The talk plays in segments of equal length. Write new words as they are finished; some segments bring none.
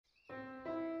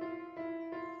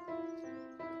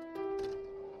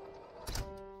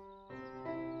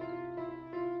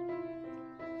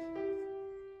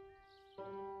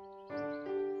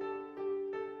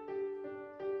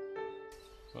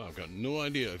got no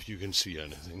idea if you can see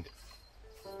anything.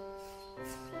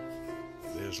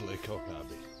 There's Lacock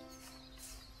Abbey.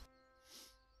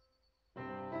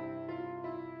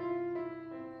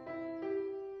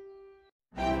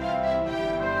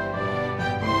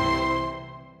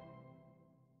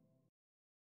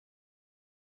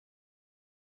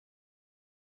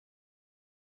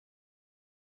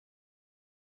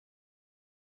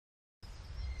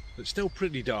 It's still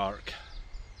pretty dark,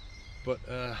 but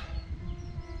I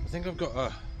think I've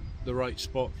got the right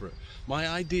spot for it. My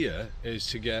idea is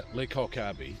to get Lacock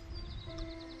Abbey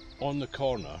on the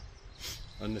corner,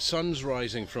 and the sun's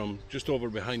rising from just over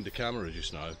behind the camera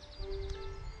just now,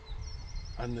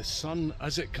 and the sun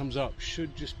as it comes up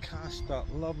should just cast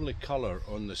that lovely colour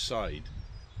on the side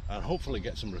and hopefully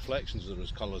get some reflections of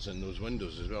those colours in those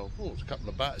windows as well. Oh, there's a couple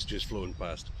of bats just flown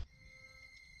past.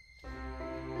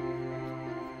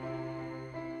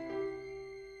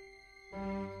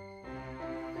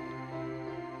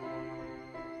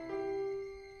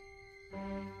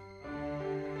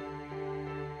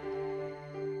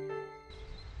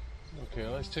 Okay,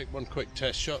 let's take one quick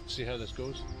test shot, see how this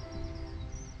goes.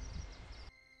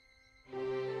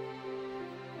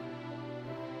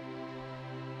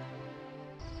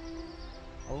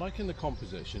 I'm liking the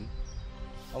composition.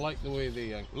 I like the way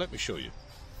the... let me show you.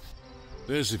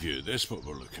 There's the view, this is what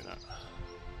we're looking at.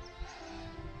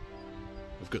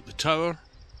 I've got the tower,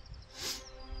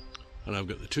 and I've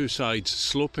got the two sides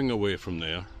sloping away from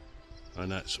there,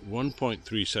 and that's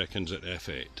 1.3 seconds at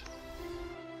f8.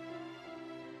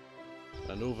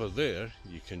 And over there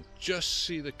you can just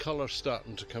see the colour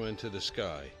starting to come into the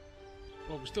sky.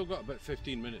 Well, we've still got about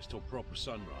 15 minutes till proper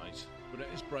sunrise, but it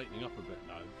is brightening up a bit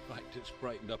now. In fact, it's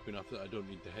brightened up enough that I don't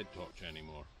need the head torch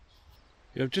anymore.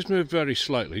 Yeah, I've just moved very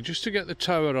slightly just to get the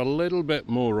tower a little bit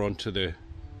more onto the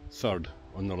third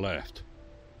on the left.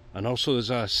 And also there's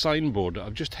a signboard that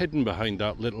I've just hidden behind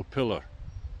that little pillar.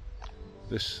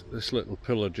 This little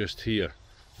pillar just here.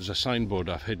 There's a signboard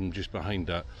I've hidden just behind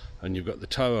that, and you've got the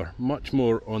tower much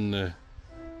more on the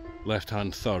left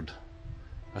hand third.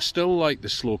 I still like the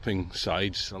sloping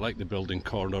sides, I like the building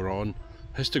corner on.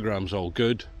 Histogram's all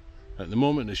good. At the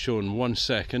moment it's showing 1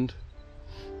 second.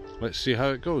 Let's see how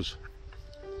it goes.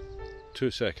 2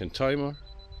 second timer.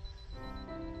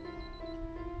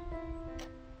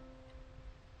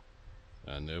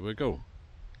 And there we go.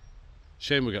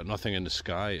 Shame we got nothing in the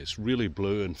sky, it's really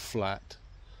blue and flat.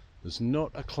 There's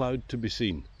not a cloud to be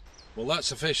seen. Well,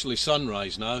 that's officially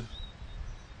sunrise now. Of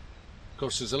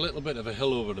course, there's a little bit of a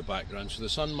hill over the background, so the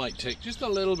sun might take just a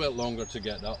little bit longer to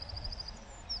get up.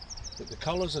 But the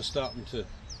colours are starting to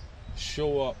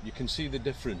show up. You can see the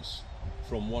difference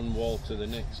from one wall to the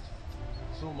next.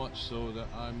 So much so that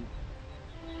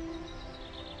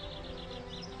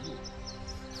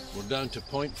we're down to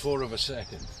 0.4 of a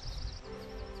second.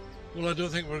 Well, I don't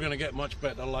think we're going to get much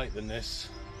better light than this.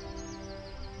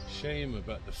 Shame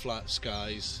about the flat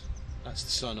skies. That's the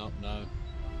sun up now.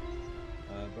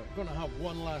 But I'm going to have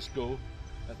one last go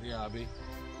at the Abbey.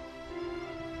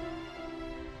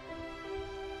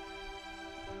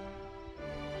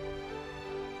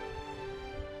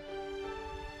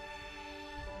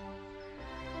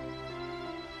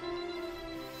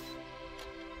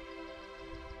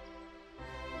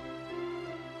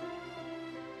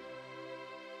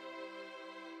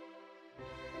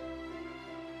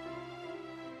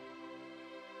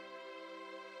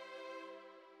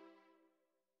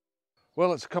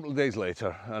 Well, it's a couple of days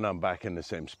later and I'm back in the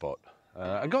same spot.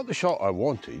 I got the shot I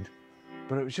wanted,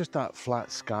 but it was just that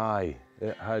flat sky.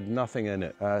 It had nothing in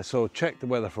it. So checked the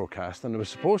weather forecast and there was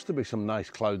supposed to be some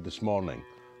nice cloud this morning.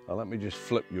 Now let me just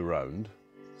flip you round.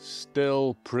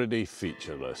 Still pretty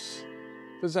featureless.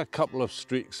 There's a couple of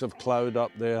streaks of cloud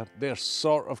up there. They're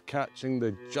sort of catching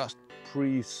the just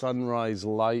pre-sunrise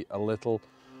light a little.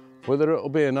 Whether it'll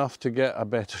be enough to get a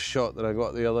better shot than I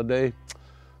got the other day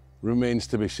remains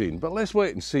to be seen. But let's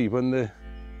wait and see. When the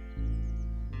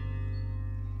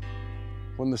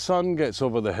sun gets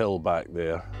over the hill back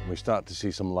there and we start to see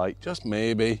some light, just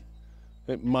maybe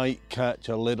it might catch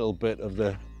a little bit of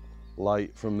the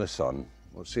light from the sun.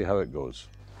 We'll see how it goes.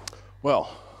 Well,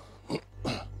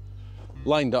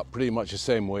 lined up pretty much the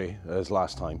same way as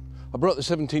last time. I brought the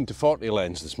 17-40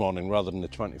 lens this morning rather than the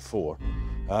 24.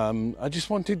 I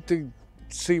just wanted to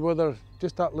see whether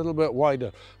just that little bit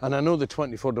wider, and I know the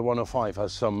 24-105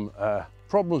 has some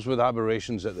problems with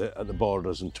aberrations at the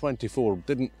borders, and 24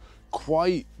 didn't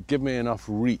quite give me enough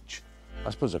reach. I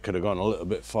suppose I could have gone a little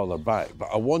bit further back, but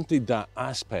I wanted that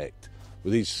aspect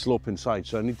with these sloping sides,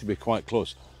 so I need to be quite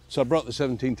close. So I brought the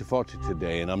 17-40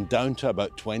 today, and I'm down to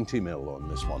about 20mm on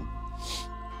this one.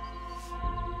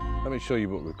 Let me show you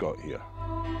what we've got here.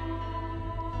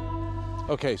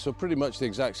 Okay, so pretty much the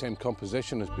exact same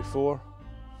composition as before.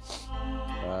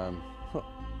 A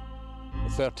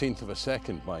 13th of a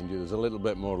second, mind you. There's a little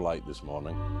bit more light this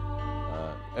morning.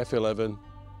 F11,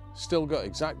 still got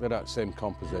exactly that same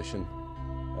composition.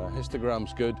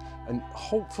 Histogram's good, and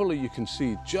hopefully you can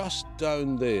see just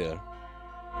down there,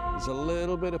 there's a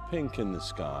little bit of pink in the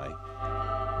sky.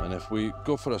 And if we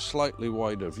go for a slightly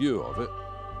wider view of it,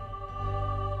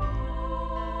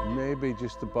 maybe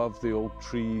just above the old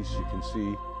trees, you can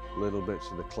see little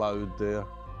bits of the cloud there.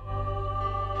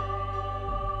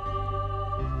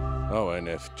 Oh, and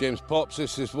if James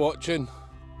Popsis is watching,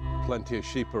 plenty of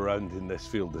sheep around in this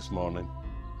field this morning.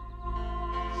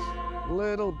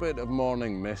 Little bit of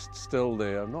morning mist still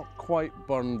there, not quite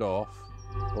burned off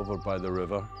over by the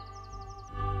river.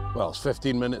 Well, it's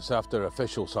 15 minutes after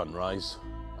official sunrise,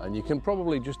 and you can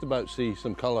probably just about see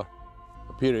some colour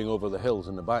appearing over the hills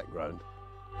in the background.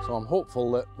 So I'm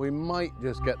hopeful that we might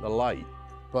just get the light,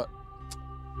 but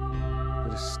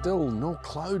there's still no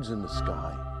clouds in the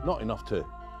sky, not enough to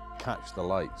catch the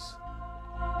lights.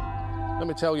 Let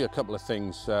me tell you a couple of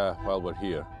things while we're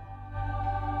here.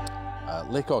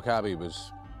 Lacock Abbey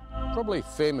was probably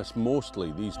famous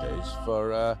mostly these days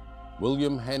for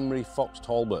William Henry Fox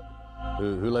Talbot,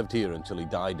 who lived here until he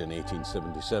died in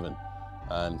 1877.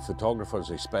 And photographers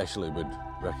especially would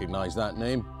recognise that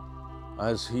name,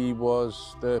 as he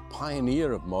was the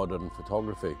pioneer of modern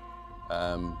photography.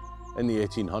 In the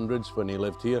 1800s, when he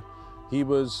lived here, he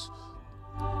was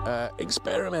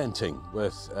experimenting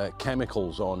with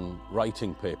chemicals on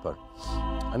writing paper,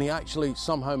 and he actually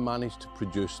somehow managed to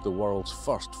produce the world's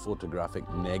first photographic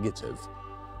negative.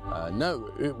 Now,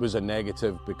 it was a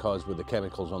negative because with the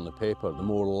chemicals on the paper, the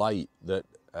more light that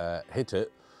hit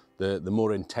it, the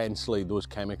more intensely those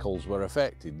chemicals were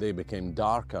affected. They became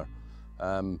darker.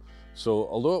 So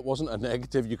although it wasn't a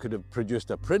negative you could have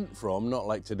produced a print from, not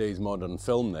like today's modern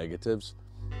film negatives,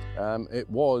 it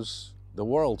was the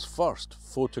world's first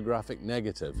photographic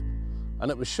negative,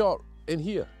 and it was shot in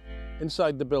here,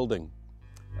 inside the building.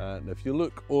 And if you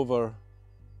look over,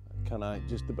 can I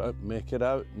just about make it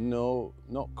out? No,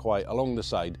 not quite, along the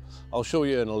side. I'll show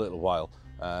you in a little while.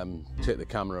 Take the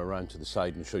camera around to the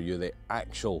side and show you the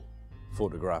actual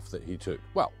photograph that he took,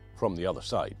 well, from the other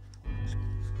side.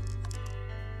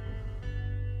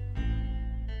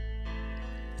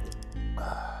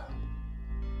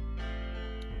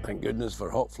 Thank goodness for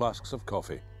hot flasks of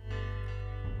coffee.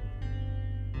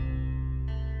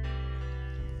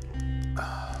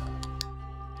 I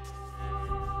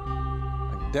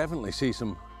can definitely see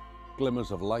some glimmers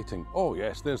of lighting. Oh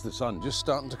yes, there's the sun, just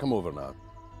starting to come over now.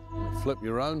 Let me flip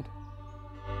you around.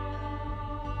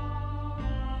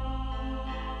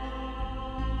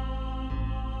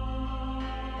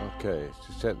 Okay, let's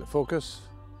just check the focus.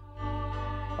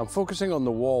 I'm focusing on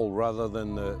the wall rather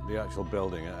than the actual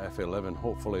building at F11.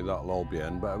 Hopefully that'll all be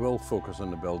in, but I will focus on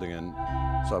the building, and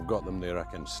so I've got them there. I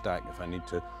can stack if I need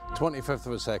to. 25th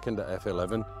of a second at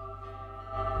F11.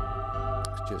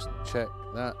 Let's just check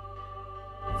that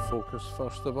focus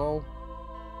first of all.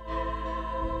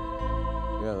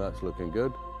 Yeah, that's looking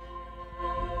good.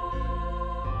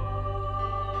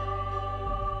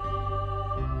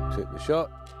 Take the shot.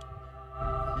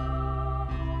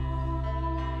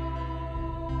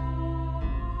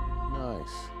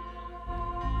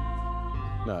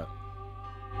 Now,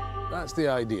 that's the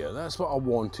idea, that's what I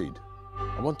wanted.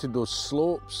 I wanted those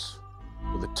slopes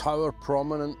with the tower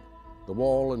prominent, the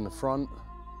wall in the front.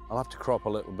 I'll have to crop a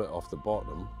little bit off the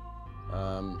bottom.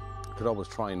 I could always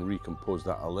try and recompose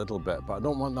that a little bit, but I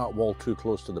don't want that wall too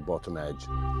close to the bottom edge.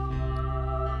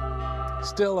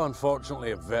 Still,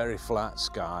 unfortunately, a very flat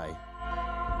sky.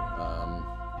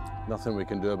 Nothing we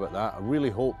can do about that. I really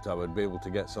hoped I would be able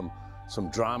to get some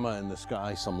drama in the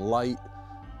sky, some light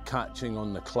catching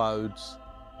on the clouds,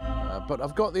 but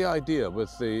I've got the idea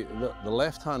with the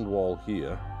left-hand wall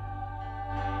here,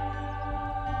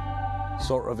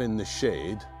 sort of in the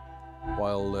shade,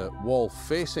 while the wall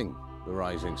facing the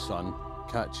rising sun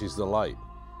catches the light.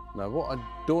 Now what I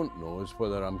don't know is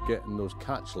whether I'm getting those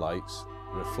catch lights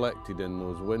reflected in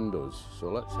those windows, so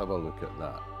let's have a look at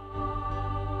that.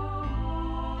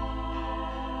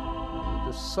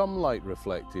 There's some light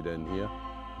reflected in here.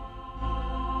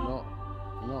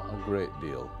 Not a great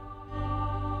deal.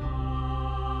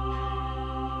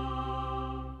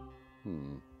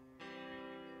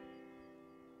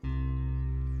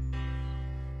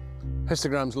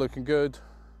 Histogram's looking good.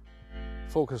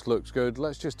 Focus looks good.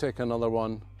 Let's just take another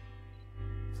one,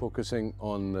 focusing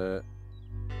on the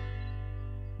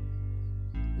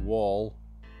wall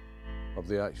of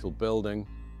the actual building,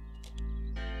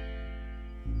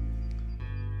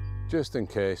 just in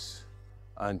case.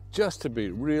 And just to be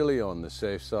really on the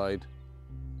safe side,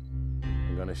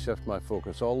 I'm going to shift my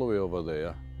focus all the way over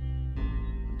there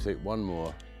and take one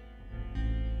more.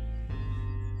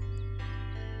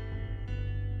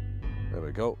 There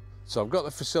we go. So I've got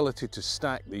the facility to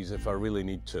stack these if I really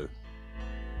need to.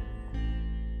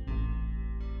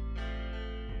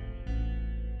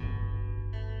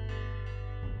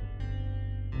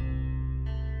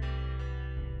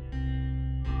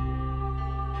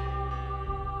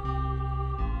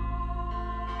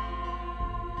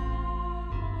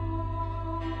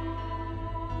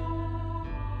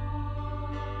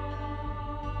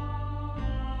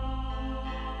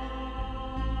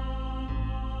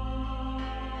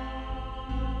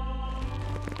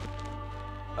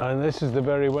 And this is the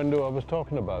very window I was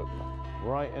talking about,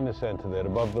 right in the centre there,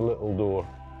 above the little door.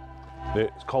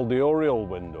 It's called the Oriole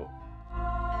window.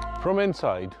 From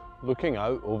inside, looking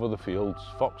out over the fields,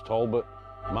 Fox Talbot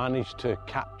managed to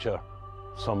capture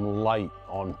some light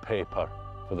on paper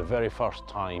for the very first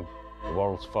time, the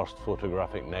world's first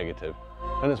photographic negative.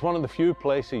 And it's one of the few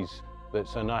places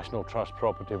that's a National Trust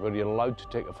property where you're allowed to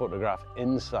take a photograph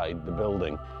inside the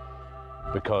building,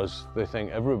 because they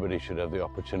think everybody should have the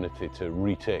opportunity to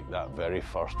retake that very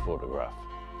first photograph.